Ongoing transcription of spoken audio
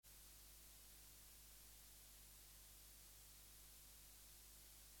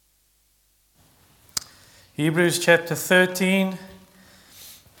Hebrews chapter 13,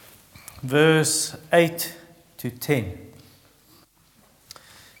 verse 8 to 10.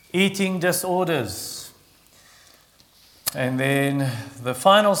 Eating disorders. And then the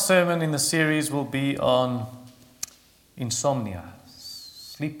final sermon in the series will be on insomnia,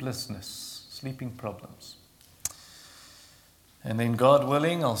 sleeplessness, sleeping problems. And then, God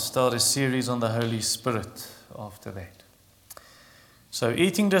willing, I'll start a series on the Holy Spirit after that. So,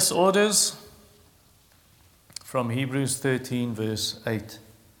 eating disorders from Hebrews 13, verse 8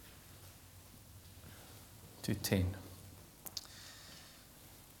 to 10.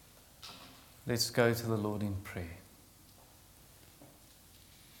 Let's go to the Lord in prayer.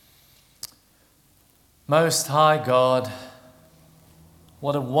 Most High God,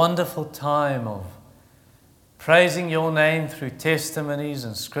 what a wonderful time of praising your name through testimonies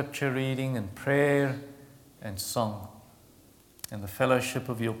and scripture reading and prayer and song and the fellowship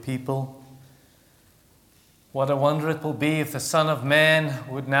of your people. What a wonder it will be if the Son of Man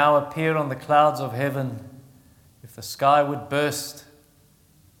would now appear on the clouds of heaven, if the sky would burst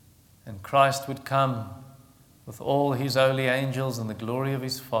and Christ would come with all his holy angels and the glory of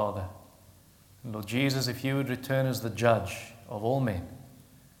his Father. And Lord Jesus, if you would return as the judge of all men,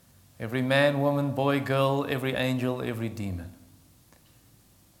 every man, woman, boy, girl, every angel, every demon.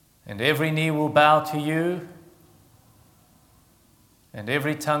 And every knee will bow to you, and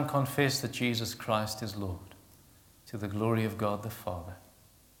every tongue confess that Jesus Christ is Lord, to the glory of God the Father.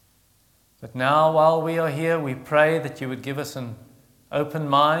 But now, while we are here, we pray that you would give us an open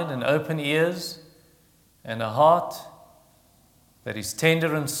mind and open ears and a heart that is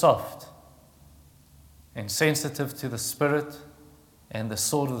tender and soft and sensitive to the Spirit and the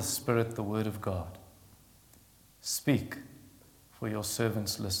sword of the Spirit, the Word of God. Speak, for your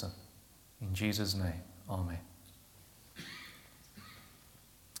servants listen. In Jesus' name, amen.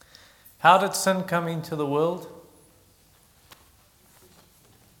 How did sin come into the world?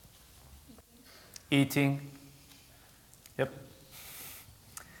 Eating. Yep.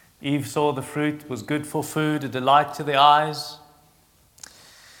 Eve saw the fruit was good for food, a delight to the eyes.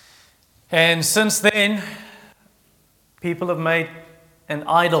 And since then, people have made an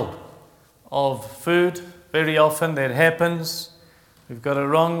idol of food. Very often that happens. We've got a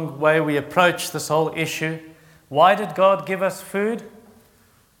wrong way we approach this whole issue. Why did God give us food?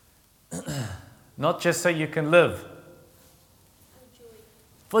 Not just so you can live.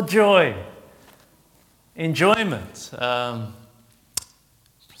 For joy. Enjoyment. Psalm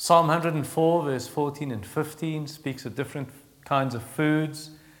 104 verse 14 and 15 speaks of different kinds of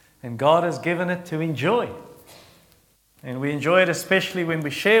foods, and God has given it to enjoy. And we enjoy it especially when we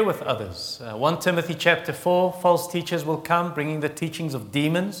share with others. 1 Timothy chapter 4, false teachers will come bringing the teachings of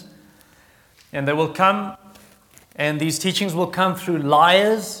demons, and they will come, and these teachings will come through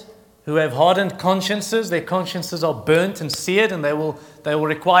liars who have hardened consciences. Their consciences are burnt and seared, and they will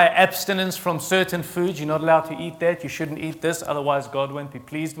require abstinence from certain foods. You're not allowed to eat that. You shouldn't eat this, otherwise God won't be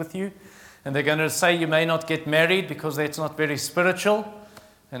pleased with you. And they're going to say you may not get married because that's not very spiritual.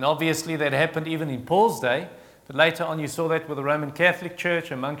 And obviously that happened even in Paul's day. But later on you saw that with the Roman Catholic Church.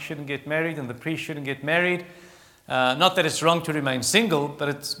 A monk shouldn't get married and the priest shouldn't get married. Not that it's wrong to remain single, but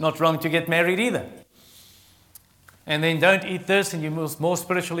it's not wrong to get married either. And then don't eat this, and you're more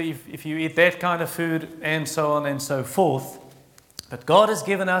spiritually if you eat that kind of food, and so on and so forth. But God has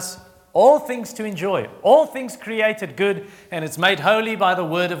given us all things to enjoy, all things created good, and it's made holy by the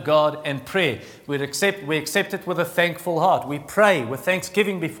word of God and prayer. We accept it with a thankful heart. We pray with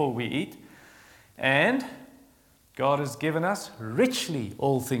thanksgiving before we eat. And God has given us richly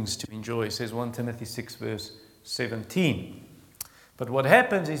all things to enjoy, says 1 Timothy 6 verse 17. But what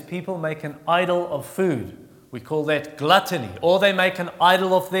happens is people make an idol of food. We call that gluttony. Or they make an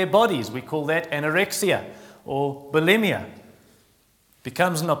idol of their bodies. We call that anorexia or bulimia.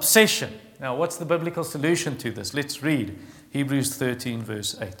 Becomes an obsession. Now, what's the biblical solution to this? Let's read Hebrews 13,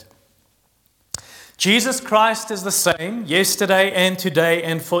 verse 8. Jesus Christ is the same yesterday and today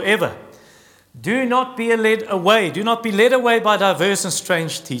and forever. Do not be led away by diverse and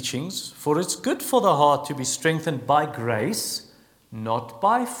strange teachings, for it's good for the heart to be strengthened by grace, not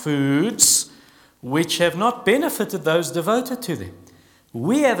by foods which have not benefited those devoted to them.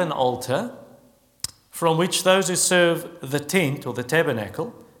 We have an altar from which those who serve the tent or the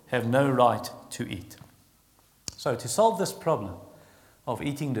tabernacle have no right to eat. So to solve this problem of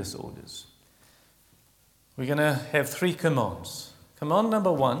eating disorders, we're going to have 3 commands. Command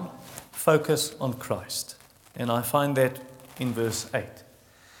number 1, focus on Christ. And I find that in verse 8.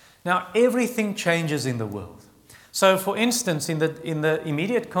 Now, everything changes in the world. So, for instance, in the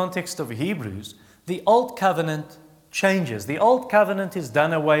immediate context of Hebrews, the Old Covenant changes. The Old Covenant is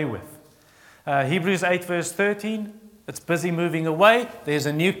done away with. Hebrews 8 verse 13, it's busy moving away. There's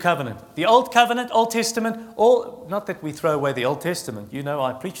a new covenant. The Old Covenant, Old Testament, not that we throw away the Old Testament. You know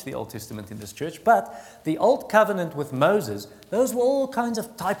I preach the Old Testament in this church. But the Old Covenant with Moses, those were all kinds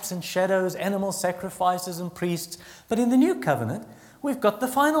of types and shadows, animal sacrifices and priests. But in the New Covenant, we've got the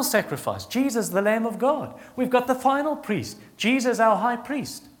final sacrifice, Jesus, the Lamb of God. We've got the final priest, Jesus, our high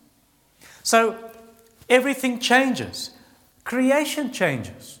priest. So everything changes. Creation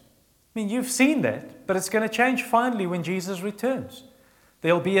changes. I mean, you've seen that, but it's going to change finally when Jesus returns.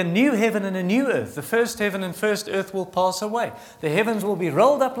 There'll be a new heaven and a new earth. The first heaven and first earth will pass away. The heavens will be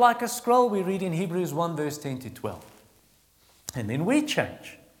rolled up like a scroll, we read in Hebrews 1 verse 10 to 12. And then we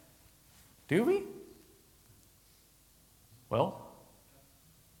change. Do we? Well,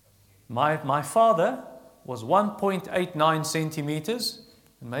 my father was 1.89 centimeters,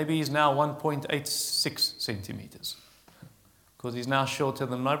 and maybe he's now 1.86 centimeters. Because he's now shorter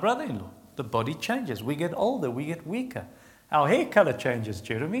than my brother-in-law. The body changes. We get older. We get weaker. Our hair color changes,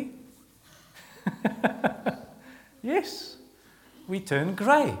 Jeremy. Yes. We turn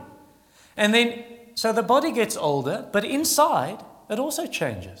gray. And then, so the body gets older, but inside, it also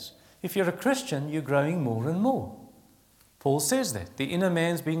changes. If you're a Christian, you're growing more and more. Paul says that. The inner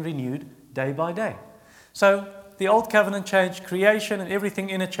man's being renewed day by day. So, the old covenant changed, creation and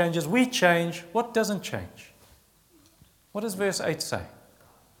everything in it changes. We change. What doesn't change? What does verse 8 say?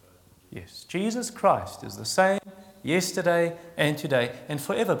 Yes, Jesus Christ is the same yesterday and today and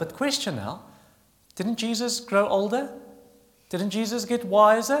forever. But question now, didn't Jesus grow older? Didn't Jesus get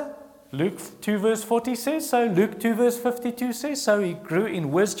wiser? Luke 2 verse 40 says so. Luke 2 verse 52 says so. He grew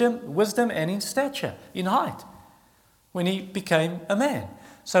in wisdom and in stature, in height, when he became a man.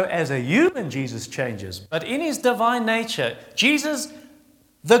 So as a human, Jesus changes. But in his divine nature, Jesus,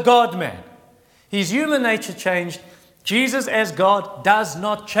 the God-man, his human nature changed. Jesus as God does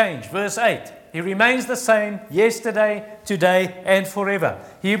not change. Verse 8, he remains the same yesterday, today, and forever.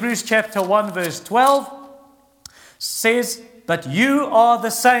 Hebrews chapter 1 verse 12 says, but you are the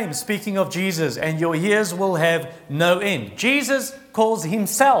same, speaking of Jesus, and your years will have no end. Jesus calls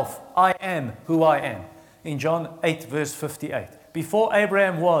himself, I am who I am. In John 8 verse 58. Before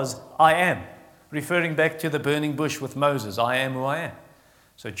Abraham was, I am. Referring back to the burning bush with Moses, I am who I am.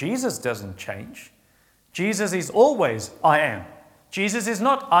 So Jesus doesn't change. Jesus is always I am. Jesus is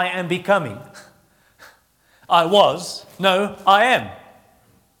not I am becoming. I was. No, I am.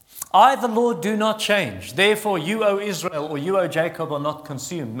 I, the Lord, do not change. Therefore, you, O Israel, or you, O Jacob, are not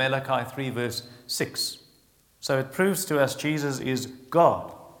consumed. Malachi 3 verse 6. So it proves to us Jesus is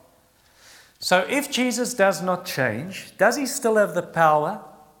God. So if Jesus does not change, does he still have the power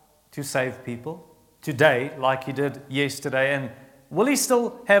to save people today like he did yesterday? And will he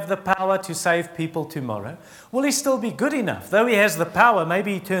still have the power to save people tomorrow? Will he still be good enough? Though he has the power,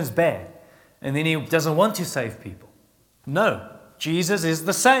 maybe he turns bad and then he doesn't want to save people. No, Jesus is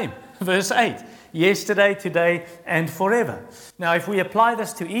the same. Verse 8, yesterday, today, and forever. Now, if we apply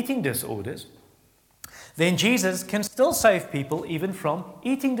this to eating disorders, then Jesus can still save people even from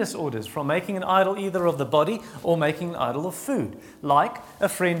eating disorders, from making an idol either of the body or making an idol of food. Like a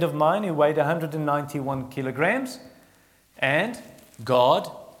friend of mine who weighed 191 kilograms, and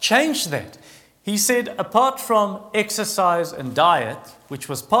God changed that. He said, apart from exercise and diet, which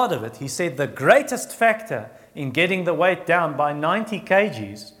was part of it, he said the greatest factor in getting the weight down by 90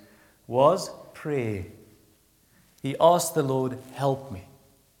 kgs was prayer. He asked the Lord, help me.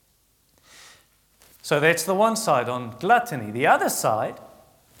 So that's the one side on gluttony. The other side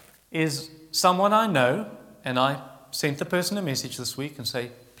is someone I know, and I sent the person a message this week and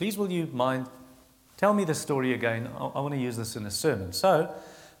say, please will you mind, tell me the story again. I want to use this in a sermon. So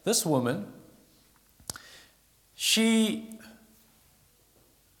this woman, she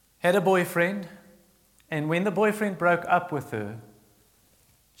had a boyfriend, and when the boyfriend broke up with her,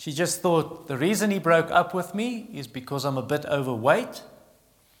 she just thought, the reason he broke up with me is because I'm a bit overweight,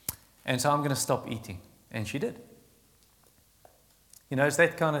 and so I'm going to stop eating. And she did. You know, it's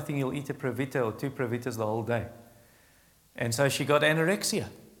that kind of thing. You'll eat a Pravita or 2 Pravitas the whole day. And so she got anorexia.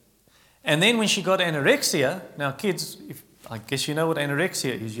 And then when she got anorexia, now kids, I guess you know what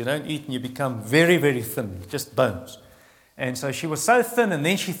anorexia is. You don't eat and you become very, very thin, just bones. And so she was so thin, and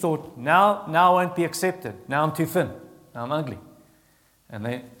then she thought, now I won't be accepted. Now I'm too thin. Now I'm ugly. And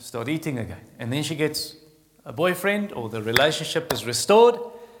they start eating again. And then she gets a boyfriend, or the relationship is restored,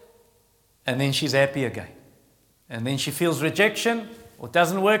 and then she's happy again. And then she feels rejection, or it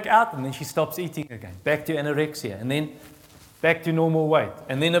doesn't work out, and then she stops eating again. Back to anorexia, and then back to normal weight,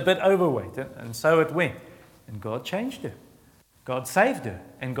 and then a bit overweight. And so it went. And God changed her. God saved her,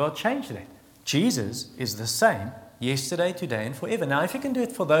 and God changed that. Jesus is the same yesterday, today, and forever. Now, if you can do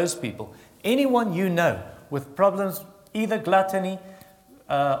it for those people, anyone you know with problems, either gluttony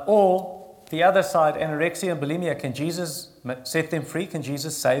or the other side, anorexia and bulimia, can Jesus set them free? Can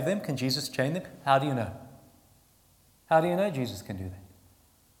Jesus save them? Can Jesus change them? How do you know? How do you know Jesus can do that?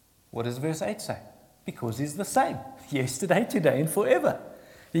 What does verse 8 say? Because He's the same, yesterday, today, and forever.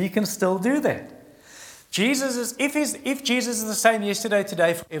 He can still do that. If Jesus is the same yesterday,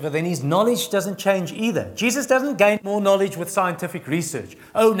 today, forever, then His knowledge doesn't change either. Jesus doesn't gain more knowledge with scientific research.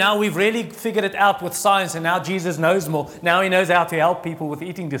 Oh, now we've really figured it out with science and now Jesus knows more. Now He knows how to help people with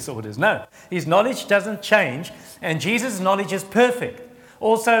eating disorders. No, His knowledge doesn't change, and Jesus' knowledge is perfect.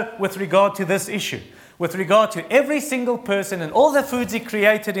 Also, with regard to this issue, with regard to every single person and all the foods He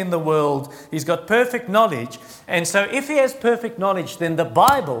created in the world, He's got perfect knowledge. And so if He has perfect knowledge, then the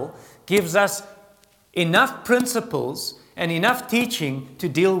Bible gives us enough principles and enough teaching to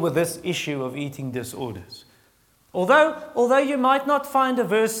deal with this issue of eating disorders. Although you might not find a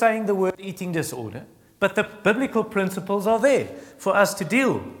verse saying the word eating disorder, but the biblical principles are there for us to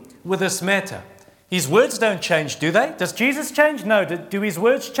deal with this matter. His words don't change, do they? Does Jesus change? No. Do His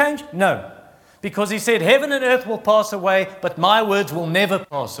words change? No. Because He said, heaven and earth will pass away, but my words will never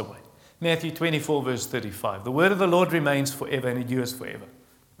pass away. Matthew 24, verse 35. The word of the Lord remains forever and endures forever.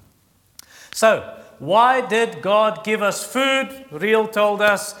 So, why did God give us food? Real told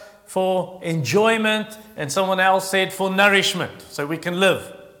us for enjoyment, and someone else said for nourishment, so we can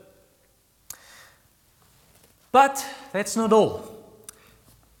live. But that's not all.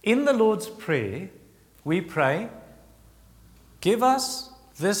 In the Lord's Prayer, we pray, give us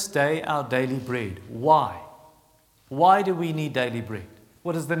this day our daily bread. Why? Why do we need daily bread?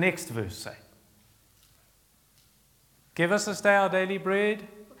 What does the next verse say? Give us this day our daily bread.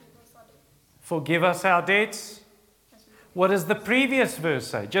 Forgive us our debts. What does the previous verse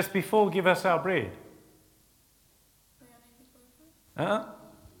say? Just before give us our bread.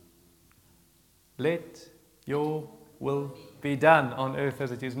 Let your will be done on earth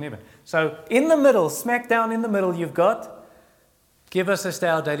as it is in heaven. So in the middle, smack down in the middle, you've got, give us this day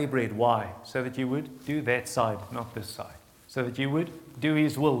our daily bread. Why? So that you would do that side, not this side. So that you would do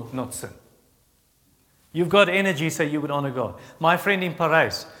His will, not sin. You've got energy so you would honor God. My friend in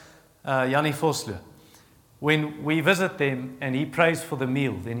Parijs, Jannie Vosloo, when we visit them and he prays for the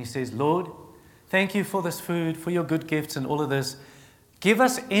meal, then he says, Lord, thank you for this food, for your good gifts and all of this. Give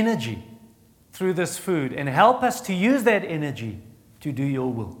us energy through this food and help us to use that energy to do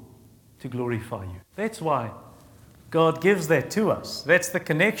your will, to glorify you. That's why God gives that to us. That's the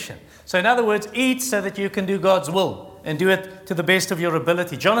connection. So in other words, eat so that you can do God's will and do it to the best of your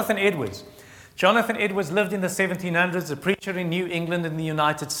ability. Jonathan Edwards lived in the 1700s, a preacher in New England in the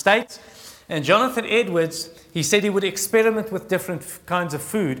United States. And Jonathan Edwards, he said he would experiment with different kinds of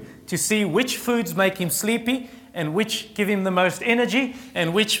food to see which foods make him sleepy and which give him the most energy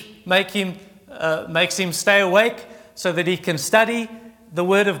and which makes him stay awake so that he can study the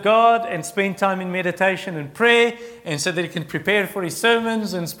Word of God and spend time in meditation and prayer, and so that he can prepare for his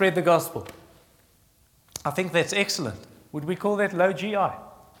sermons and spread the gospel. I think that's excellent. Would we call that low GI?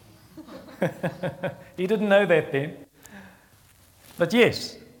 He didn't know that then. But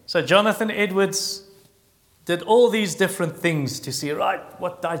yes, so Jonathan Edwards did all these different things to see, right,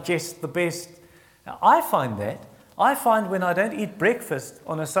 what digests the best. Now, I find when I don't eat breakfast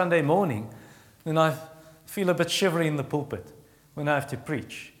on a Sunday morning, then I feel a bit shivery in the pulpit when I have to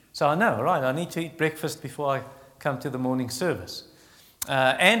preach. So I know, right, I need to eat breakfast before I come to the morning service.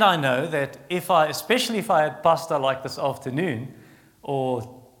 And I know that especially if I had pasta like this afternoon,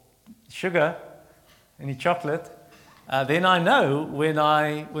 or sugar, any chocolate, then I know when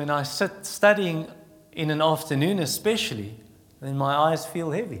I sit studying in an afternoon especially, then my eyes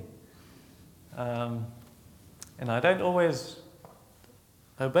feel heavy. And I don't always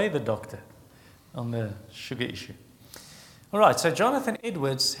obey the doctor on the sugar issue. All right, so Jonathan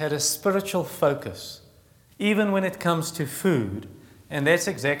Edwards had a spiritual focus, even when it comes to food, and that's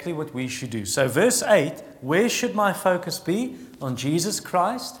exactly what we should do. So verse 8, where should my focus be? On Jesus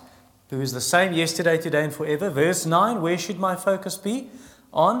Christ, who is the same yesterday, today, and forever. Verse 9, where should my focus be?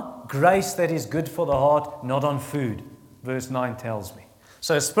 On grace that is good for the heart, not on food. Verse 9 tells me.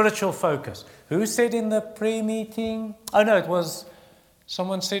 So spiritual focus. Who said in the prayer meeting? Oh no, it was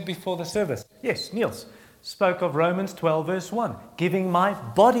someone said before the service. Yes, Niels spoke of Romans 12 verse 1. Giving my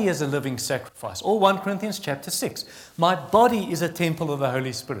body as a living sacrifice. Or 1 Corinthians chapter 6. My body is a temple of the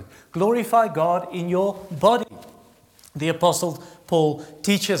Holy Spirit. Glorify God in your body. The Apostle Paul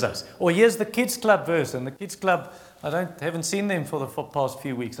teaches us. Or here's the Kids Club verse. And the Kids Club, I haven't seen them for the past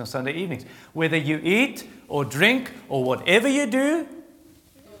few weeks on Sunday evenings. Whether you eat or drink or whatever you do,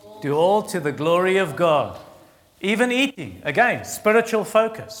 do all to the glory of God. Even eating, again, spiritual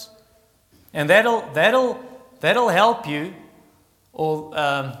focus. And that'll help you, or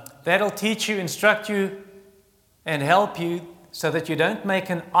that'll teach you, instruct you, and help you so that you don't make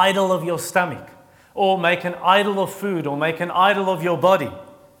an idol of your stomach, or make an idol of food, or make an idol of your body,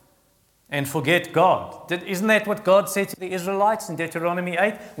 and forget God. Isn't that what God said to the Israelites in Deuteronomy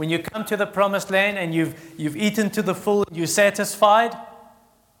 8? When you come to the promised land and you've eaten to the full, you're satisfied,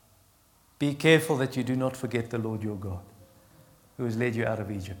 be careful that you do not forget the Lord your God, who has led you out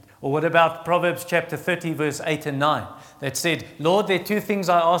of Egypt. Or what about Proverbs chapter 30, verse 8 and 9, that said, Lord, there are two things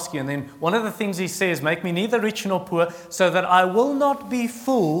I ask you. And then one of the things he says, make me neither rich nor poor, so that I will not be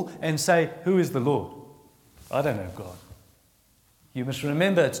full and say, who is the Lord? I don't know God. You must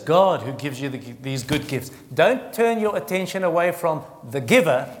remember it's God who gives you these good gifts. Don't turn your attention away from the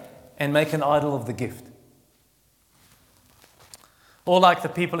giver and make an idol of the gift. Or like the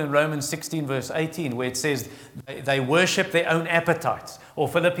people in Romans 16 verse 18, where it says they worship their own appetites. Or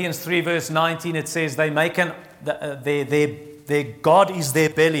Philippians 3 verse 19, it says they make their God is their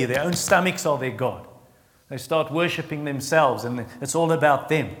belly, their own stomachs are their God. They start worshiping themselves and it's all about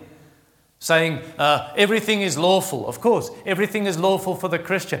them. Saying everything is lawful. Of course, everything is lawful for the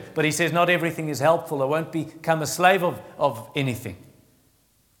Christian. But he says not everything is helpful. I won't become a slave of anything.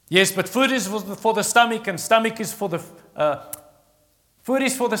 Yes, but food is for the stomach, and stomach is for the... food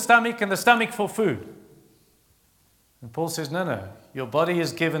is for the stomach, and the stomach for food. And Paul says, no. Your body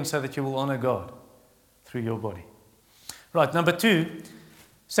is given so that you will honor God through your body. Right, number 2.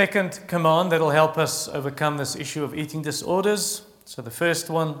 Second command that will help us overcome this issue of eating disorders. So the first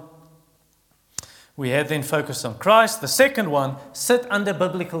one, we had then focused on Christ. The second one, sit under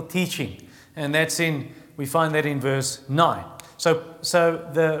biblical teaching. And we find that in verse 9. So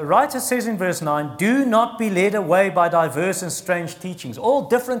the writer says in verse 9, do not be led away by diverse and strange teachings. All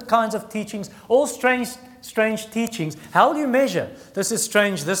different kinds of teachings, all strange teachings. How will you measure? This is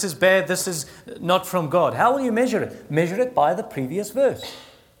strange, this is bad, this is not from God. How will you measure it? Measure it by the previous verse.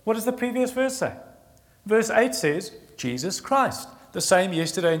 What does the previous verse say? Verse 8 says, Jesus Christ, the same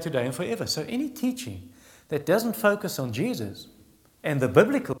yesterday and today and forever. So any teaching that doesn't focus on Jesus and the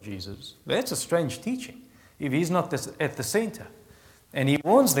biblical Jesus, that's a strange teaching if he's not at the center. And he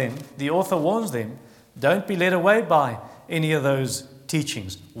warns them, the author warns them, don't be led away by any of those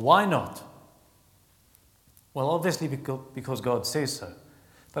teachings. Why not? Well, obviously because God says so.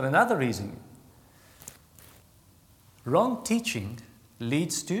 But another reason, wrong teaching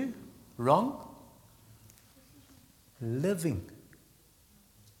leads to wrong living.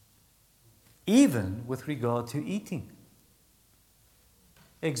 Even with regard to eating.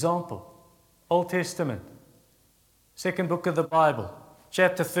 Example, Old Testament, second book of the Bible,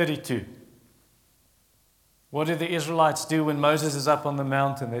 chapter 32. What do the Israelites do when Moses is up on the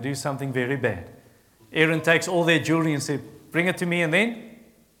mountain? They do something very bad. Aaron takes all their jewelry and says, bring it to me, and then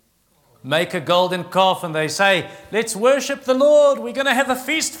make a golden calf. And they say, let's worship the Lord. We're going to have a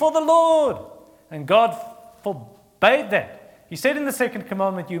feast for the Lord. And God forbade that. He said in the second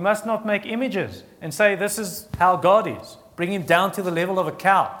commandment, you must not make images and say this is how God is. Bring him down to the level of a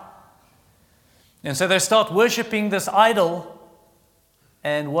cow. And so they start worshiping this idol.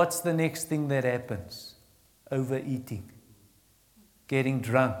 And what's the next thing that happens? Overeating, getting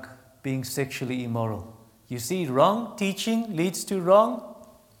drunk, being sexually immoral. You see, wrong teaching leads to wrong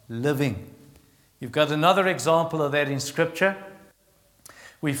living. You've got another example of that in Scripture.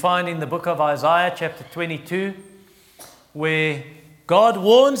 We find in the book of Isaiah, chapter 22, where God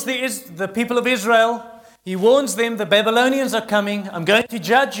warns the people of Israel. He warns them, the Babylonians are coming. I'm going to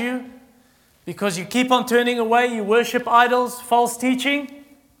judge you because you keep on turning away. You worship idols, false teaching.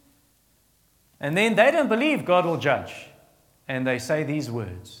 And then they don't believe God will judge. And they say these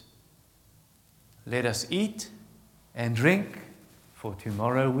words, let us eat and drink, for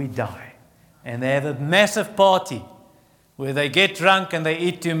tomorrow we die. And they have a massive party where they get drunk and they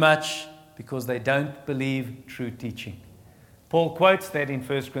eat too much because they don't believe true teaching. Paul quotes that in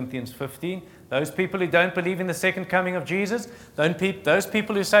 1 Corinthians 15. Those people who don't believe in the second coming of Jesus, those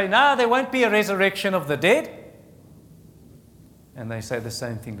people who say, no, there won't be a resurrection of the dead. And they say the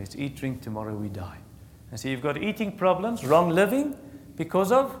same thing, let's eat, drink, tomorrow we die. And so you've got eating problems, wrong living,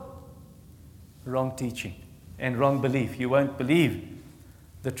 because of wrong teaching and wrong belief. You won't believe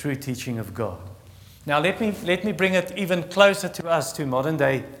the true teaching of God. Now let me bring it even closer to us, to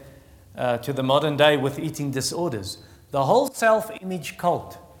the modern day with eating disorders. The whole self-image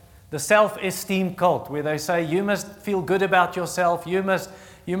cult, the self-esteem cult, where they say you must feel good about yourself, you must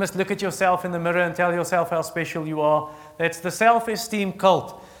look at yourself in the mirror and tell yourself how special you are. That's the self-esteem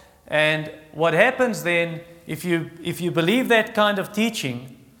cult. And what happens then, if you believe that kind of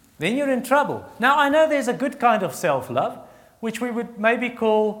teaching, then you're in trouble. Now, I know there's a good kind of self-love, which we would maybe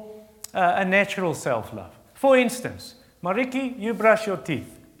call a natural self-love. For instance, Mariki, you brush your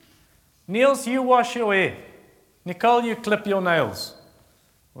teeth. Niels, you wash your hair. Nicole, you clip your nails,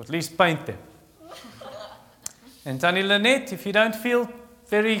 or at least paint them. And Tannie Lynette, if you don't feel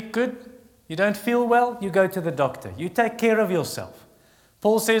very good, you don't feel well, you go to the doctor. You take care of yourself.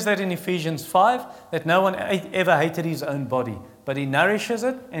 Paul says that in Ephesians 5, that no one ever hated his own body, but he nourishes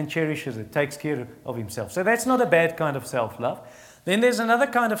it and cherishes it, takes care of himself. So that's not a bad kind of self-love. Then there's another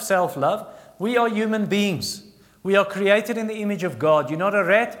kind of self-love. We are human beings. We are created in the image of God. You're not a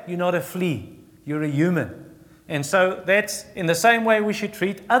rat, you're not a flea. You're a human. And so that's in the same way we should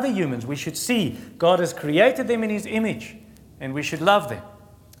treat other humans. We should see God has created them in His image, and we should love them.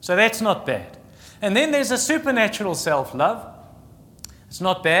 So that's not bad. And then there's a supernatural self-love. It's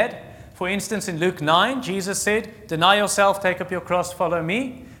not bad. For instance, in Luke 9, Jesus said, deny yourself, take up your cross, follow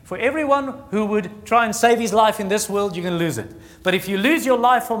me. For everyone who would try and save his life in this world, you can lose it. But if you lose your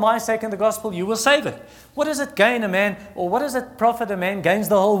life for my sake and the gospel, you will save it. What does it gain a man, or what does it profit a man gains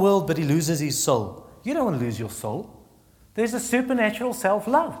the whole world, but he loses his soul? You don't want to lose your soul. There's a supernatural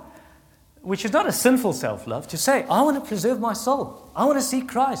self-love, which is not a sinful self-love, to say, I want to preserve my soul. I want to see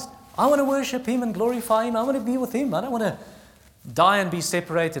Christ. I want to worship Him and glorify Him. I want to be with Him. I don't want to die and be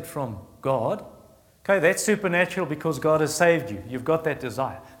separated from God. Okay, that's supernatural because God has saved you. You've got that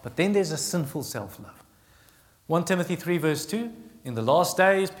desire. But then there's a sinful self-love. 1 Timothy 3 verse 2, in the last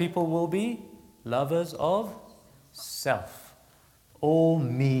days people will be lovers of self. All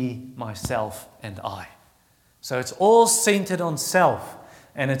me, myself, and I. So it's all centered on self.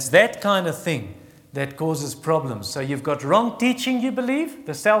 And it's that kind of thing that causes problems. So you've got wrong teaching, you believe,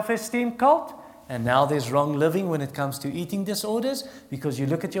 the self-esteem cult. And now there's wrong living when it comes to eating disorders, because you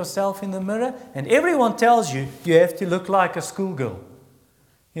look at yourself in the mirror and everyone tells you you have to look like a schoolgirl,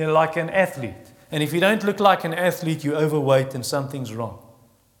 like an athlete. And if you don't look like an athlete, you're overweight and something's wrong.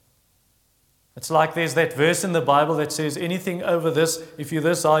 It's like there's that verse in the Bible that says anything over this, if you're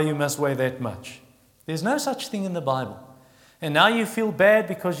this high, you must weigh that much. There's no such thing in the Bible. And now you feel bad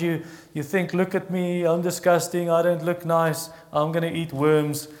because you think, look at me, I'm disgusting, I don't look nice, I'm going to eat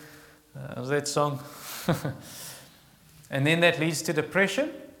worms. Was that song? And then that leads to depression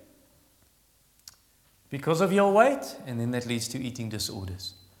because of your weight, and then that leads to eating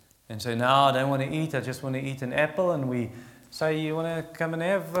disorders. And so now I don't want to eat, I just want to eat an apple, and we say, you want to come and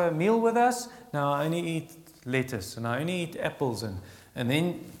have a meal with us? No, I only eat lettuce, and I only eat apples. And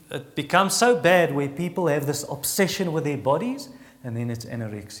then it becomes so bad where people have this obsession with their bodies, and then it's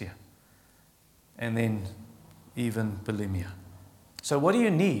anorexia. And then even bulimia. So what do you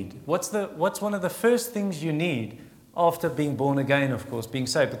need? What's one of the first things you need after being born again, of course, being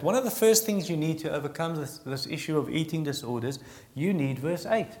saved? But one of the first things you need to overcome this issue of eating disorders, you need verse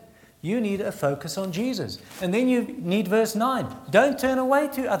 8. You need a focus on Jesus. And then you need verse 9. Don't turn away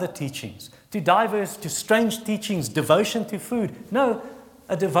to other teachings, to strange teachings, devotion to food. No,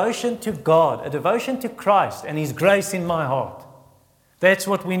 a devotion to God, a devotion to Christ and His grace in my heart. That's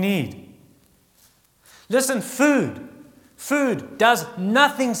what we need. Listen, food does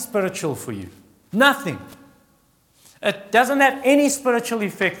nothing spiritual for you. Nothing. It doesn't have any spiritual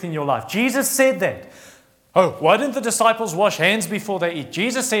effect in your life. Jesus said that. Oh, why didn't the disciples wash hands before they eat?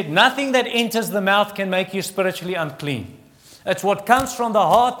 Jesus said, nothing that enters the mouth can make you spiritually unclean. It's what comes from the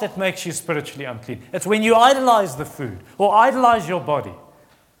heart that makes you spiritually unclean. It's when you idolize the food or idolize your body.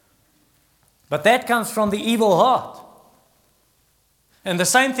 But that comes from the evil heart. And the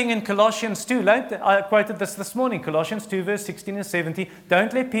same thing in Colossians 2. I quoted this morning, Colossians 2 verse 16 and 17.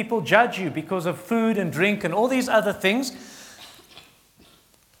 Don't let people judge you because of food and drink and all these other things.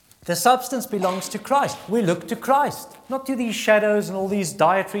 The substance belongs to Christ. We look to Christ, not to these shadows and all these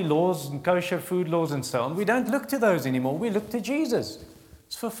dietary laws and kosher food laws and so on. We don't look to those anymore. We look to Jesus.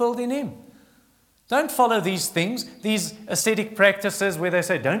 It's fulfilled in Him. Don't follow these things, these ascetic practices where they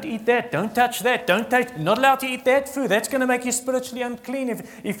say, don't eat that, don't touch that, you're not allowed to eat that food. That's going to make you spiritually unclean.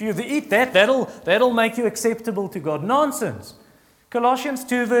 If you eat that, that'll make you acceptable to God. Nonsense. Colossians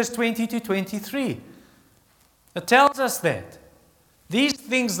 2 verse 20 to 23. It tells us that. These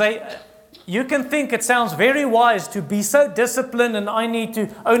things, you can think it sounds very wise to be so disciplined and I need to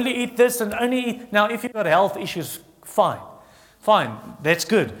only eat this and only eat. Now, if you've got health issues, fine, that's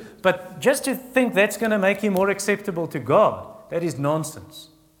good. But just to think that's going to make you more acceptable to God, that is nonsense.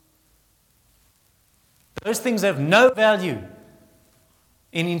 Those things have no value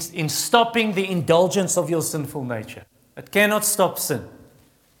in stopping the indulgence of your sinful nature. It cannot stop sin.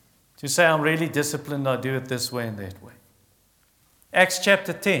 To say, I'm really disciplined, I do it this way and that way. Acts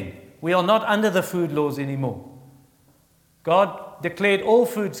chapter 10. We are not under the food laws anymore. God declared all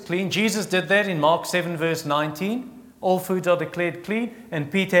foods clean. Jesus did that in Mark 7 verse 19. All foods are declared clean,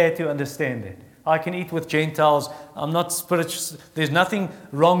 and Peter had to understand that. I can eat with Gentiles. I'm not spiritual. There's nothing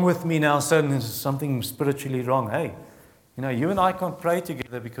wrong with me now, so there's something spiritually wrong. Hey, you and I can't pray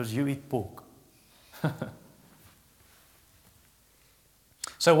together because you eat pork.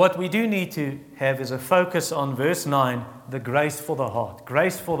 So what we do need to have is a focus on verse 9, the grace for the heart.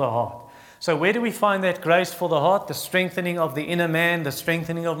 Grace for the heart. So where do we find that grace for the heart? The strengthening of the inner man, the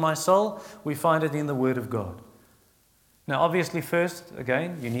strengthening of my soul. We find it in the Word of God. Now, obviously, first,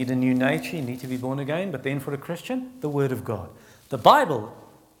 again, you need a new nature. You need to be born again. But then for a Christian, the Word of God. The Bible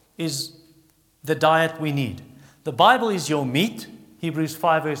is the diet we need. The Bible is your meat. Hebrews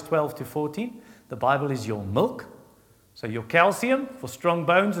 5 verse 12 to 14. The Bible is your milk. So your calcium for strong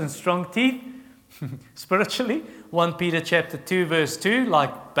bones and strong teeth. Spiritually, 1 Peter chapter 2 verse 2,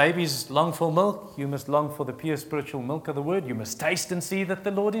 like babies long for milk, you must long for the pure spiritual milk of the Word. You must taste and see that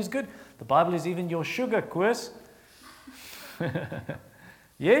the Lord is good. The Bible is even your sugar, Koos.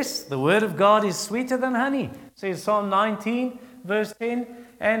 Yes, the Word of God is sweeter than honey, says Psalm 19 verse 10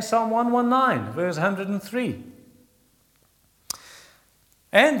 and Psalm 119 verse 103.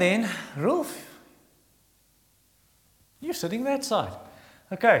 And then, Rolf, you're sitting that side.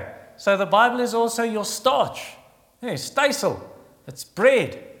 Okay, so the Bible is also your starch. Yes, stysel, it's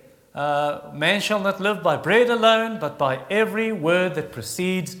bread. Man shall not live by bread alone, but by every word that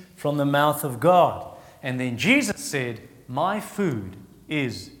proceeds from the mouth of God. And then Jesus said, my food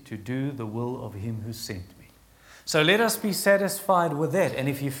is to do the will of Him who sent me. So let us be satisfied with that. And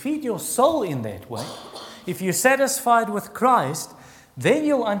if you feed your soul in that way, if you're satisfied with Christ, then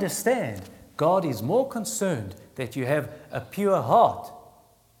you'll understand God is more concerned that you have a pure heart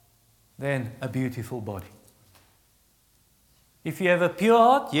than a beautiful body. If you have a pure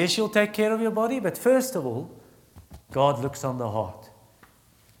heart, yes, you'll take care of your body, but first of all, God looks on the heart.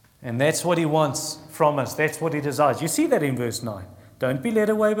 And that's what He wants from us. That's what He desires. You see that in verse 9. Don't be led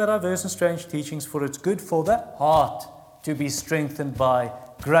away by diverse and strange teachings, for it's good for the heart to be strengthened by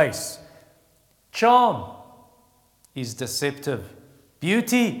grace. Charm is deceptive.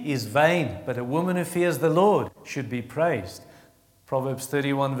 Beauty is vain, but a woman who fears the Lord should be praised. Proverbs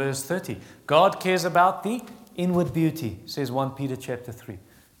 31 verse 30. God cares about the inward beauty, says 1 Peter chapter 3.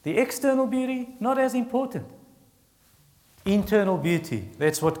 The external beauty, not as important. Internal beauty,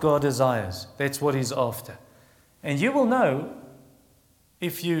 that's what God desires. That's what He's after. And you will know,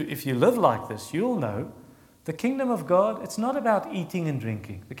 if you live like this, you'll know the kingdom of God, it's not about eating and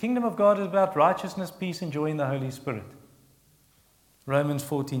drinking. The kingdom of God is about righteousness, peace, and joy in the Holy Spirit. Romans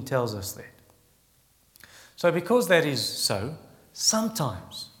 14 tells us that. So because that is so,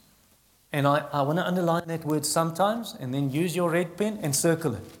 sometimes, and I want to underline that word sometimes, and then use your red pen and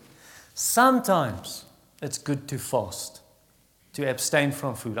circle it. Sometimes it's good to fast, to abstain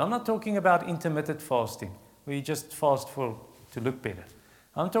from food. I'm not talking about intermittent fasting, where you just fast to look better.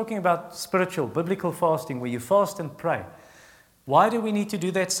 I'm talking about spiritual, biblical fasting, where you fast and pray. Why do we need to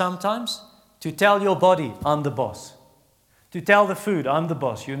do that sometimes? To tell your body, I'm the boss. To tell the food, I'm the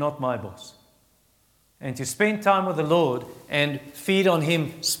boss, you're not my boss. And to spend time with the Lord and feed on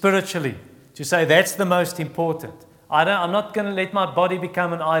Him spiritually. To say that's the most important. I'm not going to let my body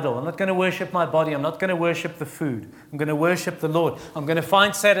become an idol. I'm not going to worship my body. I'm not going to worship the food. I'm going to worship the Lord. I'm going to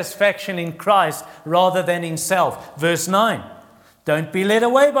find satisfaction in Christ rather than in self. Verse 9. Don't be led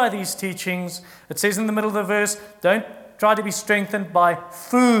away by these teachings. It says in the middle of the verse, don't try to be strengthened by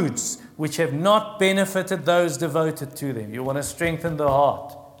foods which have not benefited those devoted to them. You want to strengthen the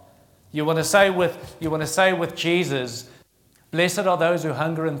heart. You want to say with Jesus, blessed are those who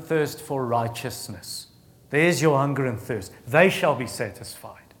hunger and thirst for righteousness. There's your hunger and thirst. They shall be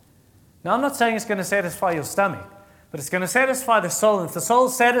satisfied. Now, I'm not saying it's going to satisfy your stomach, but it's going to satisfy the soul. And if the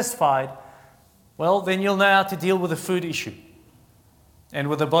soul's satisfied, well, then you'll know how to deal with the food issue and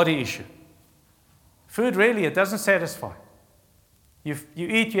with the body issue. Food, really, it doesn't satisfy. You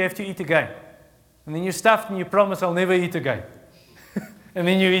eat, you have to eat again. And then you're stuffed and you promise, I'll never eat again. And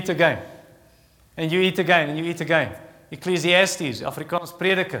then you eat again. And you eat again, and you eat again. Ecclesiastes, Afrikaans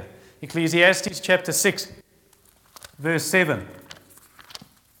Prediker. Ecclesiastes chapter 6, verse 7.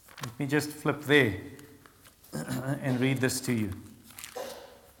 Let me just flip there and read this to you.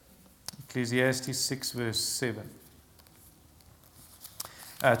 Ecclesiastes 6, verse 7.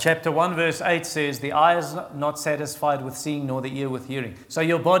 Chapter 1, verse 8 says, the eye is not satisfied with seeing, nor the ear with hearing. So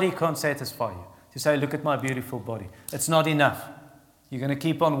your body can't satisfy you. To say, look at my beautiful body. It's not enough. You're going to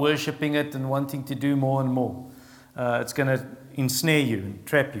keep on worshipping it and wanting to do more and more. It's going to ensnare you and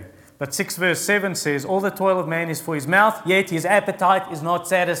trap you. But 6 verse 7 says, all the toil of man is for his mouth, yet his appetite is not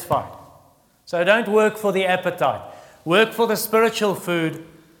satisfied. So don't work for the appetite. Work for the spiritual food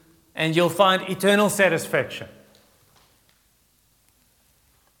and you'll find eternal satisfaction.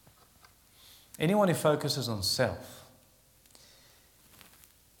 Anyone who focuses on self,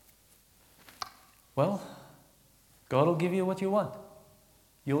 well, God will give you what you want.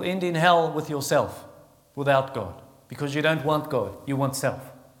 You'll end in hell with yourself, without God, because you don't want God, you want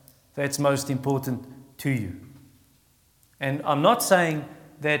self. That's most important to you. And I'm not saying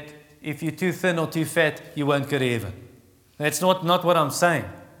that if you're too thin or too fat, you won't go to heaven. That's not what I'm saying.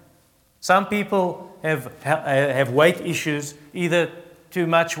 Some people have weight issues, either too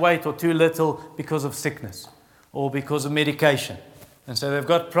much weight or too little because of sickness or because of medication. And so they've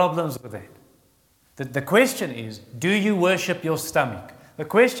got problems with that. The question is, do you worship your stomach? The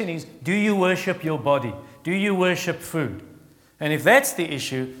question is, do you worship your body? Do you worship food? And if that's the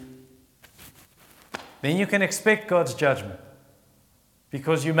issue, then you can expect God's judgment.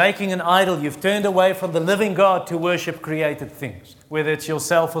 Because you're making an idol, you've turned away from the living God to worship created things, whether it's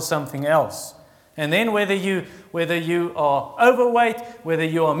yourself or something else. And then whether you are overweight, whether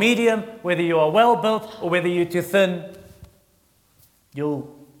you are medium, whether you are well built, or whether you're too thin,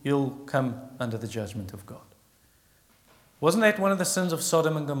 you'll come under the judgment of God. Wasn't that one of the sins of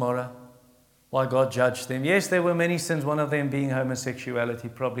Sodom and Gomorrah? Why God judged them? Yes, there were many sins, one of them being homosexuality,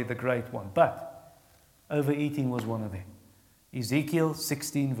 probably the great one. But overeating was one of them. Ezekiel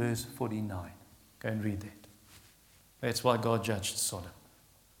 16 verse 49. Go and read that. That's why God judged Sodom.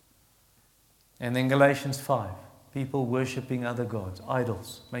 And then Galatians 5. People worshipping other gods,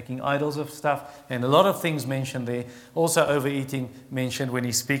 idols, making idols of stuff. And a lot of things mentioned there. Also overeating mentioned when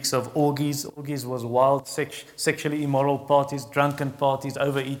he speaks of orgies. Orgies was wild, sexually immoral parties, drunken parties,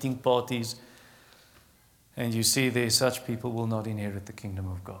 overeating parties. And you see there, such people will not inherit the kingdom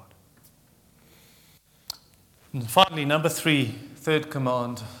of God. And finally, number 3, third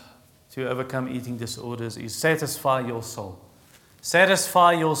command to overcome eating disorders is satisfy your soul.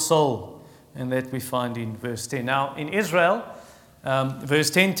 Satisfy your soul. And that we find in verse 10. Now, in Israel, verse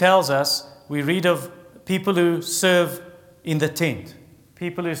 10 tells us, we read of people who serve in the tent.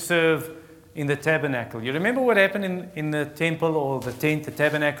 People who serve in the tabernacle. You remember what happened in the temple or the tent, the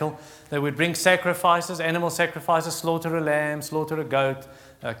tabernacle? They would bring sacrifices, animal sacrifices, slaughter a lamb, slaughter a goat,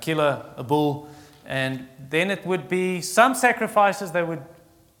 kill a bull. And then it would be some sacrifices they would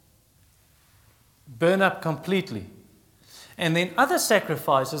burn up completely. And then other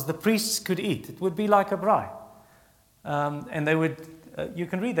sacrifices the priests could eat. It would be like a braai. And they would, you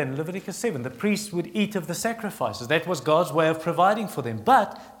can read that in Leviticus 7. The priests would eat of the sacrifices. That was God's way of providing for them.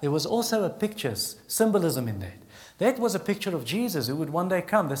 But there was also a picture, symbolism in that. That was a picture of Jesus who would one day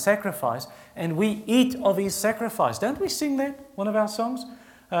come, the sacrifice, and we eat of his sacrifice. Don't we sing that, one of our songs?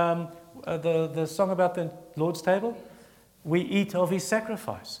 The song about the Lord's table? We eat of his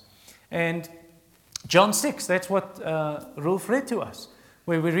sacrifice. And John 6, that's what Rolf read to us,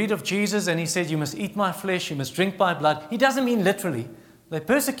 where we read of Jesus and he said, you must eat my flesh, you must drink my blood. He doesn't mean literally. They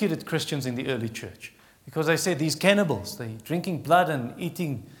persecuted Christians in the early church because they said these cannibals, they're drinking blood and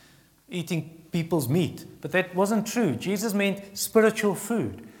eating people's meat. But that wasn't true. Jesus meant spiritual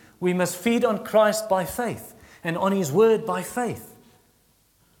food. We must feed on Christ by faith and on his word by faith.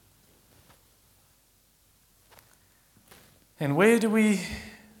 And where do we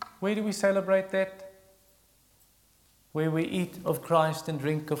celebrate that? Where we eat of Christ and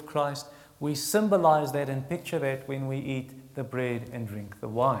drink of Christ, we symbolize that and picture that when we eat the bread and drink the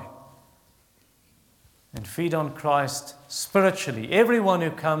wine. And feed on Christ spiritually. Everyone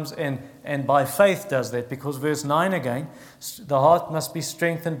who comes and by faith does that, because verse 9 again, the heart must be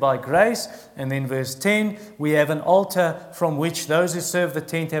strengthened by grace. And then verse 10, we have an altar from which those who serve the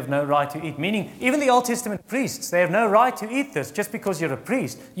tent have no right to eat. Meaning, even the Old Testament priests, they have no right to eat this. Just because you're a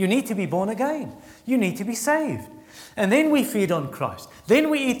priest, you need to be born again. You need to be saved. And then we feed on Christ. Then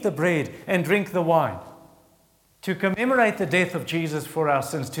we eat the bread and drink the wine to commemorate the death of Jesus for our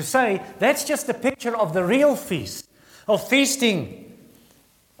sins. To say, that's just a picture of the real feast, of feasting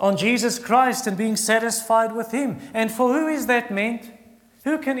on Jesus Christ and being satisfied with him. And for who is that meant?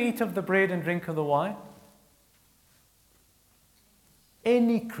 Who can eat of the bread and drink of the wine?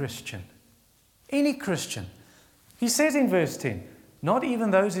 Any Christian. Any Christian. He says in verse 10, not even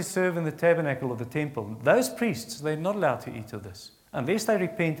those who serve in the tabernacle or the temple. Those priests, they're not allowed to eat of this unless they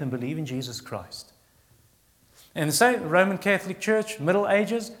repent and believe in Jesus Christ. And so, Roman Catholic Church, Middle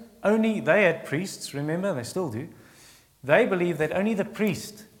Ages, only they had priests, remember, they still do. They believe that only the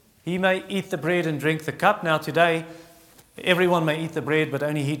priest, he may eat the bread and drink the cup. Now today, everyone may eat the bread, but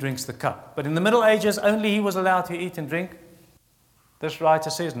only he drinks the cup. But in the Middle Ages, only he was allowed to eat and drink. This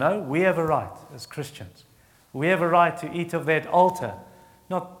writer says, no, we have a right as Christians. We have a right to eat of that altar,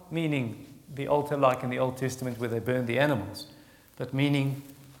 not meaning the altar like in the Old Testament where they burned the animals, but meaning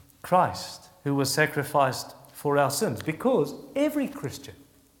Christ, who was sacrificed for our sins, because every Christian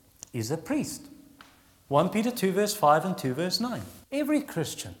is a priest. 1 Peter 2 verse 5 and 2 verse 9. Every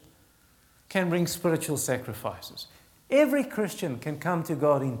Christian can bring spiritual sacrifices. Every Christian can come to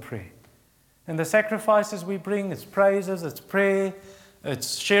God in prayer. And the sacrifices we bring, it's praises, it's prayer,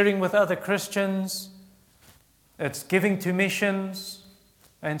 it's sharing with other Christians, it's giving to missions,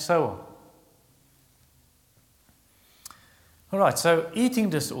 and so on. All right, so eating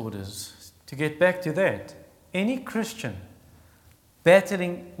disorders, to get back to that, any Christian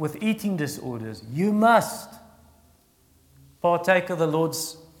battling with eating disorders, you must partake of the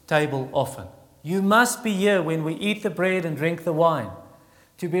Lord's table often. You must be here when we eat the bread and drink the wine,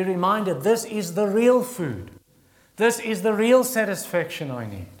 to be reminded this is the real food. This is the real satisfaction I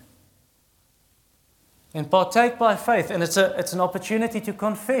need. And partake by faith. And it's an opportunity to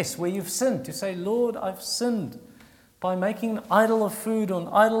confess where you've sinned, to say, Lord, I've sinned by making an idol of food or an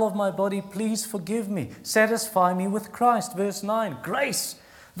idol of my body. Please forgive me. Satisfy me with Christ. Verse 9. Grace.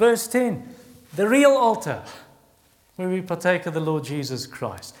 Verse 10. The real altar where we partake of the Lord Jesus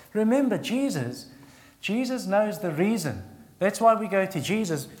Christ. Remember, Jesus knows the reason. That's why we go to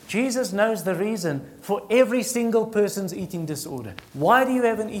Jesus. Jesus knows the reason for every single person's eating disorder. Why do you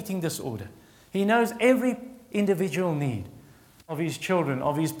have an eating disorder? He knows every individual need of his children,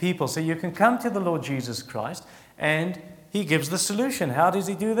 of his people. So you can come to the Lord Jesus Christ and he gives the solution. How does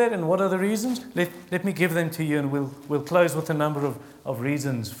he do that and what are the reasons? Let me give them to you and we'll close with a number of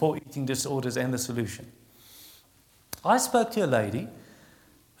reasons for eating disorders and the solution. I spoke to a lady,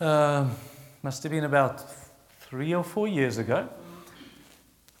 must have been about 3 or 4 years ago,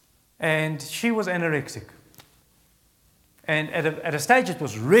 and she was anorexic. And at a stage it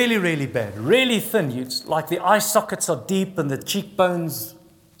was really, really bad, really thin. It's like the eye sockets are deep and the cheekbones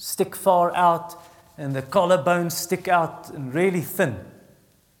stick far out and the collarbones stick out and really thin.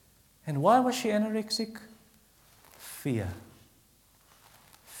 And why was she anorexic? Fear.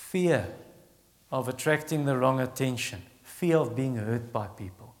 Fear of attracting the wrong attention. Fear of being hurt by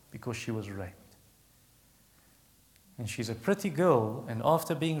people because she was raped. And she's a pretty girl, and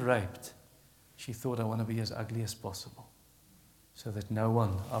after being raped, she thought, I want to be as ugly as possible so that I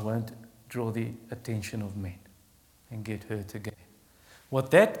won't draw the attention of men and get hurt again. What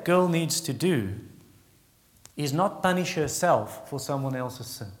that girl needs to do is not punish herself for someone else's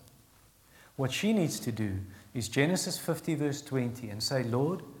sin. What she needs to do is Genesis 50 verse 20 and say,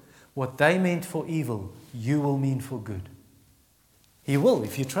 Lord, what they meant for evil, you will mean for good. He will,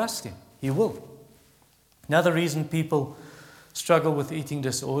 if you trust him. He will. Another reason people struggle with eating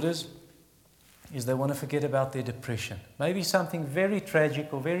disorders is they want to forget about their depression. Maybe something very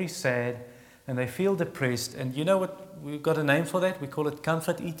tragic or very sad, and they feel depressed. And you know what? We've got a name for that. We call it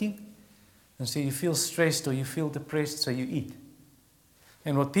comfort eating. And so you feel stressed or you feel depressed, so you eat.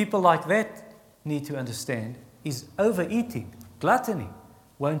 And what people like that need to understand is overeating, gluttony,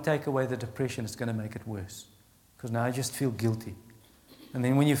 won't take away the depression. It's going to make it worse. Because now I just feel guilty. And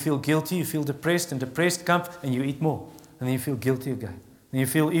then when you feel guilty, you feel depressed, and depressed comes, and you eat more. And then you feel guilty again. Then you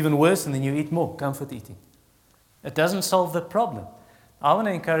feel even worse, and then you eat more, comfort eating. It doesn't solve the problem. I want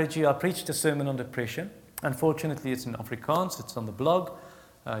to encourage you, I preached a sermon on depression. Unfortunately, it's in Afrikaans, it's on the blog.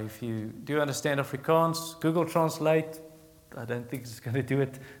 If you do understand Afrikaans, Google Translate. I don't think it's going to do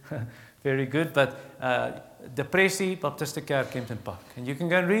it very good, but Depressie, Baptiste Kerk, Kempton Park. And you can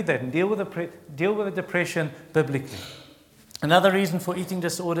go and read that and deal with the depression biblically. Another reason for eating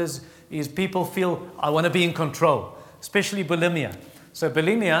disorders is people feel, I want to be in control, especially bulimia. So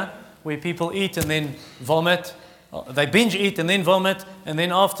bulimia, where people eat and then vomit, they binge eat and then vomit, and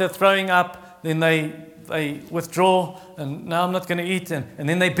then after throwing up, then they withdraw, and now I'm not going to eat, and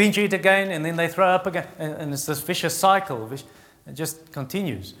then they binge eat again, and then they throw up again, and it's this vicious cycle. It just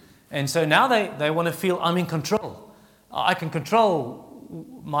continues. And so now they want to feel, I'm in control. I can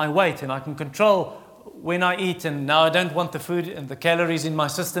control my weight, and I can control when I eat, and now I don't want the food and the calories in my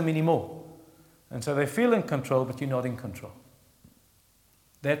system anymore. And so they feel in control, but you're not in control.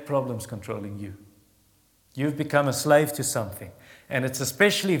 That problem's controlling you. You've become a slave to something. And it's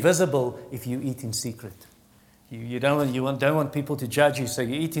especially visible if you eat in secret. You don't want people to judge you, so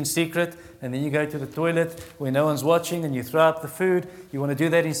you eat in secret, and then you go to the toilet where no one's watching, and you throw up the food. You want to do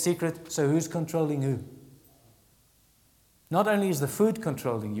that in secret, so who's controlling who? Not only is the food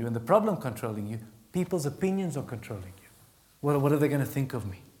controlling you and the problem controlling you, people's opinions are controlling you. What are they going to think of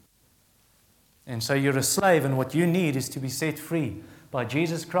me? And so you're a slave, and what you need is to be set free by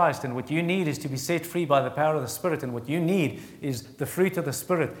Jesus Christ, and what you need is to be set free by the power of the Spirit, and what you need is the fruit of the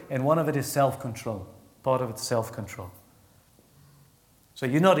Spirit, and one of it is self-control. Part of it is self-control. So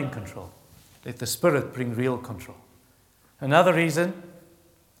you're not in control. Let the Spirit bring real control. Another reason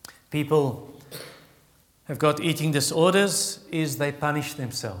people have got eating disorders is they punish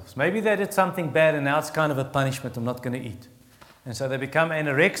themselves. Maybe they did something bad and now it's kind of a punishment, I'm not going to eat. And so they become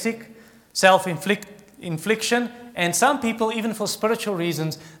anorexic, self-infliction, and some people, even for spiritual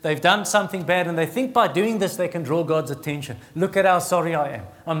reasons, they've done something bad and they think by doing this they can draw God's attention. Look at how sorry I am.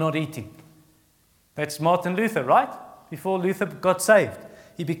 I'm not eating. That's Martin Luther, right? Before Luther got saved.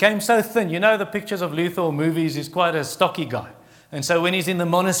 He became so thin. You know the pictures of Luther or movies, he's quite a stocky guy. And so when he's in the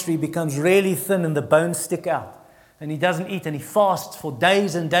monastery, he becomes really thin and the bones stick out. And he doesn't eat and he fasts for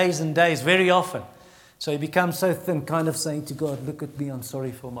days and days and days, very often. So he becomes so thin, kind of saying to God, look at me, I'm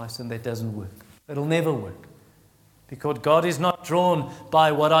sorry for my sin. That doesn't work. It'll never work. Because God is not drawn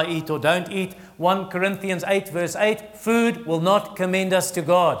by what I eat or don't eat. 1 Corinthians 8 verse 8, food will not commend us to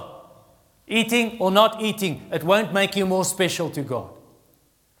God. Eating or not eating, it won't make you more special to God.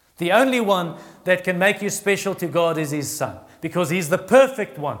 The only one that can make you special to God is His Son. Because He's the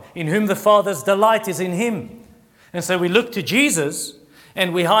perfect one, in whom the Father's delight is in Him. And so we look to Jesus,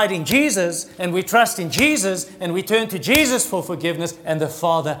 and we hide in Jesus, and we trust in Jesus, and we turn to Jesus for forgiveness, and the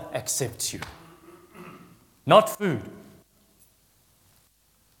Father accepts you. Not food.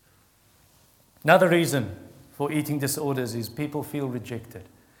 Another reason for eating disorders is people feel rejected.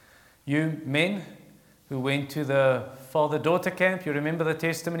 You men who went to the father-daughter camp, you remember the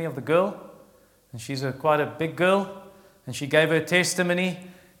testimony of the girl? And she's quite a big girl, and she gave her testimony.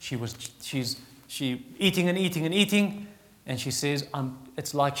 She's eating and eating and eating, and she says,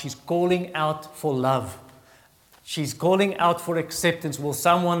 it's like she's calling out for love. She's calling out for acceptance. Will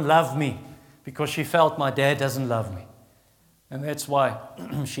someone love me? Because she felt my dad doesn't love me. And that's why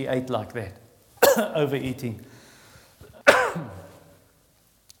she ate like that, overeating.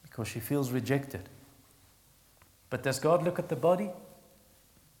 Because she feels rejected. But does God look at the body?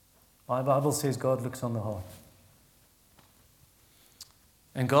 My Bible says God looks on the heart.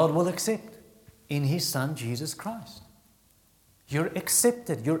 And God will accept in His Son, Jesus Christ. You're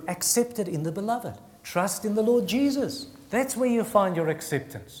accepted. You're accepted in the Beloved. Trust in the Lord Jesus. That's where you find your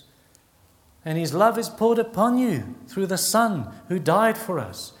acceptance. And His love is poured upon you through the Son who died for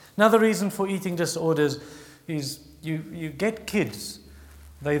us. Another reason for eating disorders is you get kids.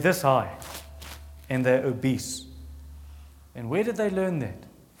 They're this high and they're obese. And where did they learn that?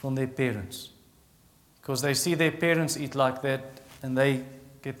 From their parents. Because they see their parents eat like that and they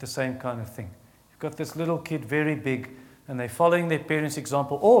get the same kind of thing. You've got this little kid very big and they're following their parents'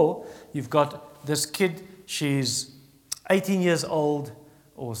 example. Or you've got this kid, she's 18 years old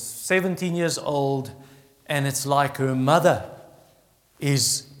or 17 years old, and it's like her mother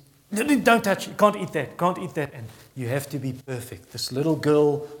is, don't touch it, can't eat that, and you have to be perfect. This little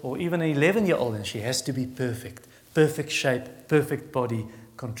girl, or even an 11-year-old, and she has to be perfect. Perfect shape, perfect body,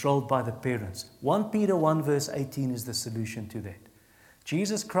 controlled by the parents. 1 Peter 1 verse 18 is the solution to that.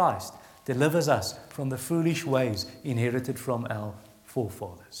 Jesus Christ delivers us from the foolish ways inherited from our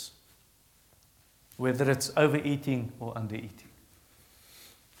forefathers. Whether it's overeating or undereating.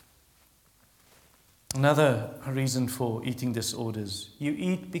 Another reason for eating disorders. You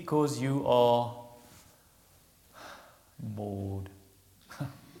eat because you are bored.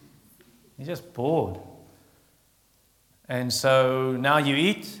 You're just bored. And so now you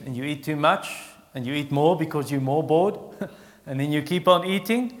eat, and you eat too much, and you eat more because you're more bored. And then you keep on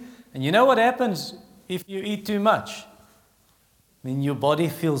eating. And you know what happens if you eat too much? Then your body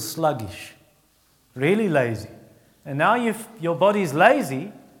feels sluggish, really lazy. And now your body's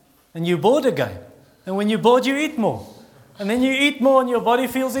lazy, and you're bored again. And when you're bored, you eat more. And then you eat more and your body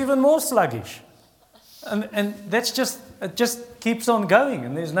feels even more sluggish. And it just keeps on going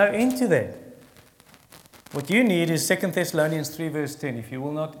and there's no end to that. What you need is 2 Thessalonians 3 verse 10. If you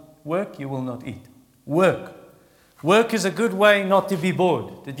will not work, you will not eat. Work. Work is a good way not to be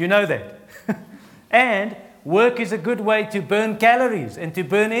bored. Did you know that? And work is a good way to burn calories and to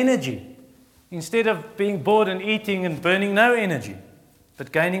burn energy. Instead of being bored and eating and burning no energy,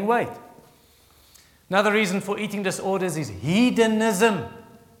 but gaining weight. Another reason for eating disorders is hedonism,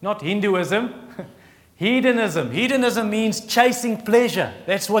 not Hinduism. Hedonism. Hedonism means chasing pleasure.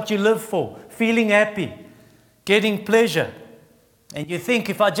 That's what you live for. Feeling happy. Getting pleasure. And you think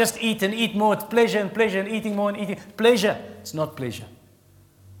if I just eat and eat more, it's pleasure and pleasure and eating more and eating. Pleasure. It's not pleasure.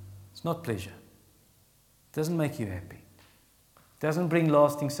 It's not pleasure. It doesn't make you happy. It doesn't bring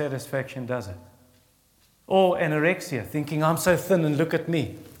lasting satisfaction, does it? Or anorexia, thinking I'm so thin and look at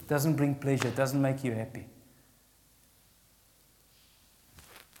me. Doesn't bring pleasure, doesn't make you happy.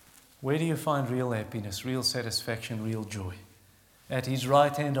 Where do you find real happiness, real satisfaction, real joy? At His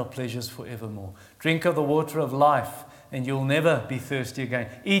right hand are pleasures forevermore. Drink of the water of life and you'll never be thirsty again.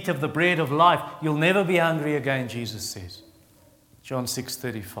 Eat of the bread of life. You'll never be hungry again, Jesus says. John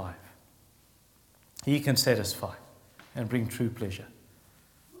 6:35. He can satisfy and bring true pleasure.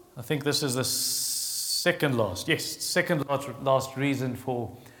 I think this is the second last reason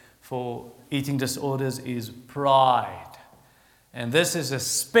for eating disorders is pride. And this is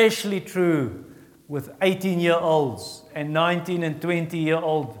especially true with 18-year-olds and 19 and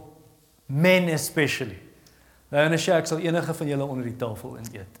 20-year-old men especially. Nou en ek sal enige van julle onder die tafel in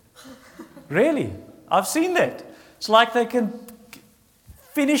eet. Really? I've seen that. It's like they can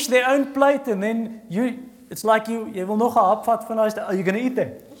finish their own plate and then it's like you wil nog 'n hap vat van daai, are you going to eat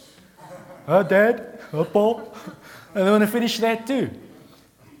that? Oh, Dad, oh, Paul. And they want to finish that too.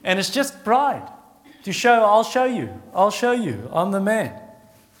 And it's just pride to show, I'll show you, I'm the man.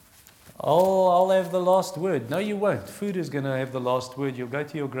 I'll have the last word. No, you won't. Food is going to have the last word. You'll go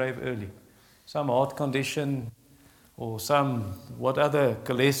to your grave early. Some heart condition or some other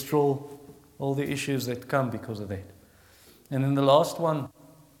cholesterol, all the issues that come because of that. And then the last one,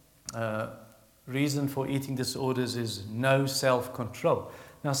 reason for eating disorders is no self-control.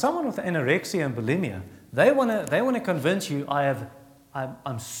 Now, someone with anorexia and bulimia, they want to convince you,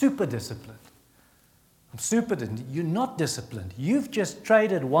 I'm super disciplined. I'm super disciplined. You're not disciplined. You've just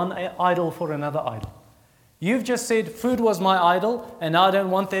traded one idol for another idol. You've just said, food was my idol, and now I don't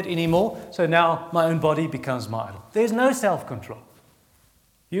want that anymore, so now my own body becomes my idol. There's no self-control.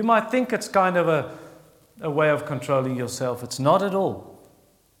 You might think it's kind of a way of controlling yourself. It's not at all.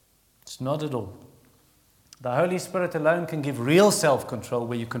 It's not at all. The Holy Spirit alone can give real self-control,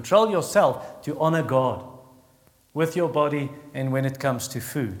 where you control yourself to honor God with your body and when it comes to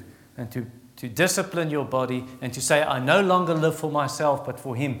food, and to discipline your body and to say, I no longer live for myself, but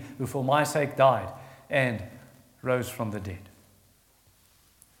for Him who for my sake died and rose from the dead.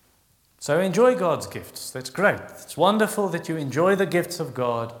 So enjoy God's gifts. That's great. It's wonderful that you enjoy the gifts of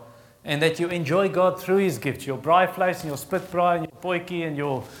God and that you enjoy God through His gifts, your braaivleis and your spit braai and your potjie and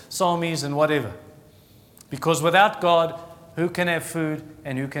your psalmies and whatever. Because without God, who can have food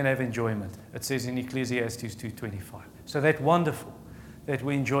and who can have enjoyment? It says in Ecclesiastes 2:25. So that's wonderful that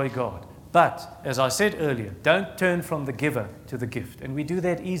we enjoy God. But, as I said earlier, don't turn from the giver to the gift. And we do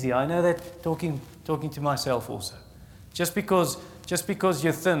that easy. I know that talking to myself also. Just because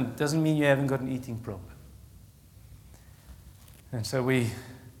you're thin doesn't mean you haven't got an eating problem. And so we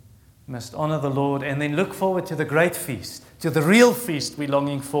must honor the Lord and then look forward to the great feast, to the real feast we're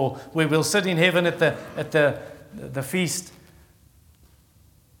longing for, where we'll sit in heaven at the feast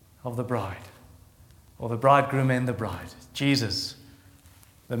of the bride, or the bridegroom and the bride, Jesus,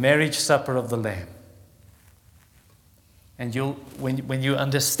 the marriage supper of the Lamb. And when you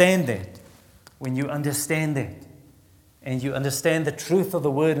understand that, and you understand the truth of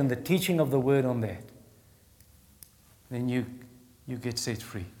the Word and the teaching of the Word on that, then you get set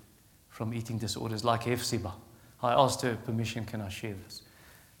free from eating disorders like Hephzibah. I asked her permission, can I share this?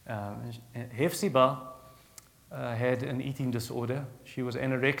 Hephzibah had an eating disorder. She was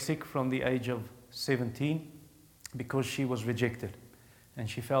anorexic from the age of 17 because she was rejected. And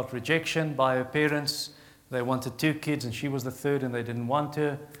she felt rejection by her parents. They wanted 2 kids and she was the third and they didn't want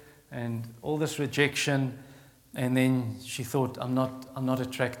her. And all this rejection. And then she thought, I'm not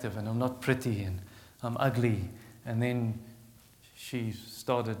attractive and I'm not pretty and I'm ugly. And then she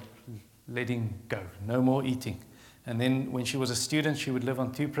started letting go. No more eating. And then when she was a student, she would live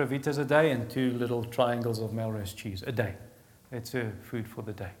on 2 Pravitas a day and 2 little triangles of Melrose cheese a day. That's her food for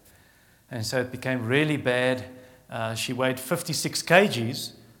the day. And so it became really bad. She weighed 56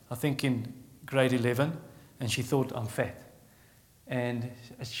 kgs, I think in grade 11, and she thought, I'm fat. And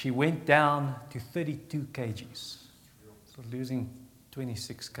she went down to 32 kgs, so losing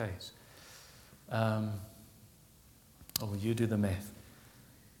 26 kgs. You do the math.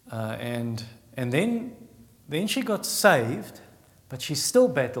 And then she got saved, but she still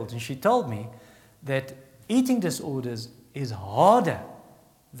battled, and she told me that eating disorders is harder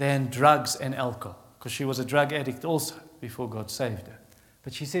than drugs and alcohol, because she was a drug addict also before God saved her.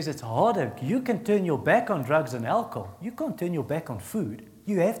 But she says it's harder. You can turn your back on drugs and alcohol. You can't turn your back on food.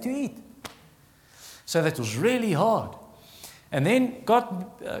 You have to eat. So that was really hard. And then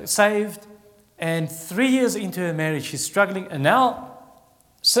got saved, and 3 years into her marriage, she's struggling. And now,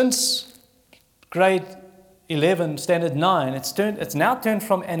 since grade 11, standard 9, it's now turned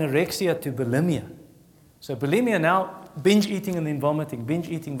from anorexia to bulimia. So bulimia now, binge eating and then vomiting, binge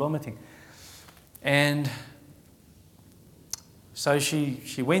eating, vomiting. And so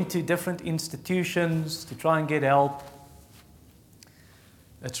she went to different institutions to try and get help.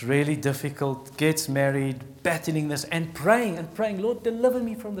 It's really difficult, gets married, battling this and praying, Lord, deliver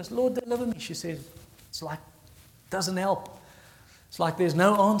me from this, Lord, deliver me. She said, it's like Doesn't help. It's like there's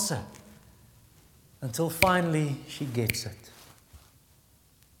no answer. Until finally she gets it.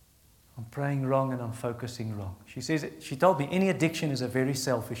 I'm praying wrong and I'm focusing wrong. She told me any addiction is a very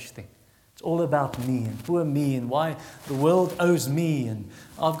selfish thing. It's all about me and poor me and why the world owes me and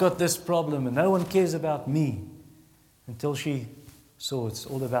I've got this problem and no one cares about me. Until she saw it's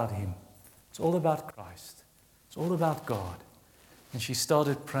all about Him. It's all about Christ. It's all about God. And she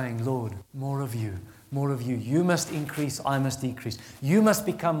started praying, Lord, more of you, more of you. You must increase, I must decrease. You must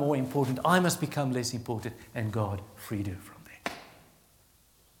become more important, I must become less important. And God freed her from there.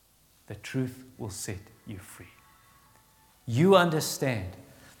 The truth will set you free. You understand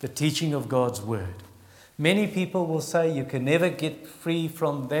the teaching of God's Word. Many people will say you can never get free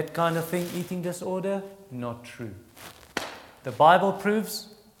from that kind of thing, eating disorder. Not true. The Bible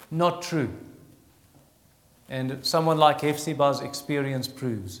proves not true. And someone like Hephzibah's experience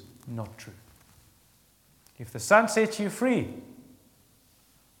proves not true. If the Son sets you free,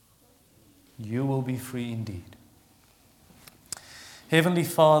 you will be free indeed. Heavenly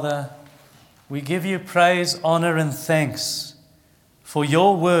Father, we give you praise, honor, and thanks for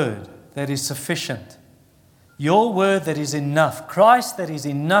your word that is sufficient. Your word that is enough. Christ that is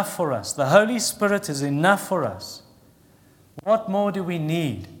enough for us. The Holy Spirit is enough for us. What more do we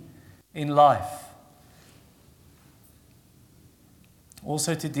need in life?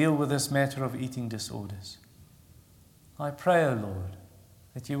 Also to deal with this matter of eating disorders. I pray, O Lord,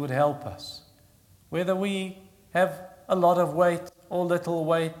 that you would help us. Whether we have a lot of weight or little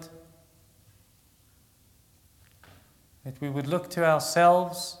weight, that we would look to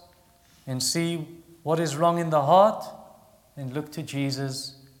ourselves and see what is wrong in the heart and look to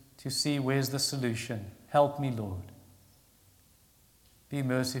Jesus to see where's the solution. Help me, Lord. Be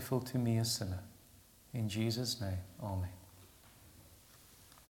merciful to me, a sinner. In Jesus' name, amen.